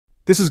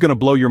This is gonna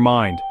blow your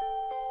mind.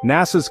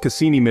 NASA's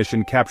Cassini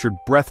mission captured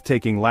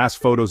breathtaking last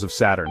photos of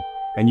Saturn,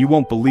 and you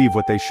won't believe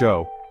what they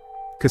show.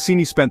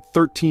 Cassini spent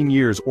 13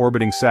 years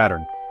orbiting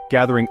Saturn,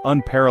 gathering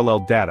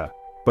unparalleled data,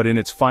 but in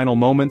its final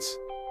moments,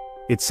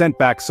 it sent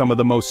back some of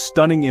the most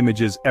stunning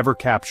images ever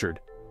captured.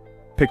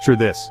 Picture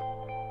this: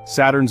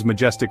 Saturn's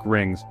majestic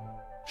rings,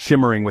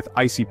 shimmering with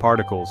icy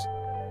particles.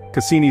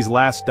 Cassini's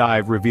last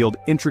dive revealed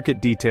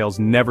intricate details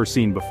never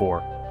seen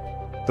before.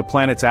 The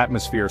planet's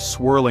atmosphere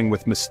swirling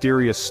with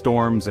mysterious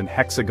storms and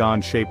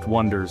hexagon-shaped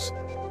wonders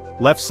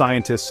left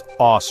scientists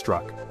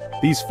awestruck.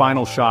 These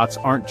final shots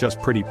aren't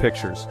just pretty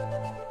pictures.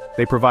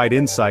 They provide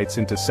insights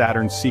into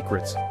Saturn's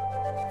secrets,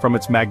 from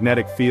its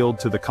magnetic field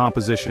to the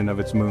composition of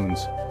its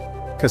moons.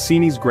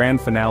 Cassini's Grand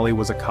Finale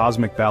was a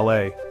cosmic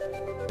ballet,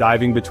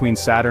 diving between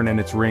Saturn and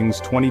its rings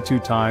 22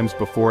 times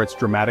before its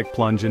dramatic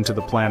plunge into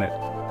the planet.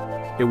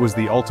 It was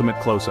the ultimate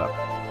close-up.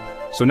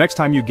 So next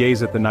time you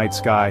gaze at the night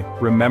sky,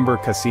 remember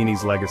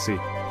Cassini's legacy.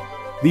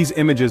 These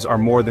images are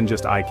more than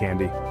just eye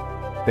candy.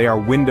 They are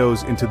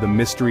windows into the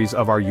mysteries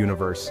of our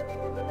universe.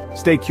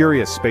 Stay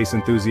curious, space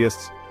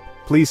enthusiasts.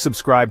 Please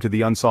subscribe to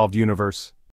the Unsolved Universe.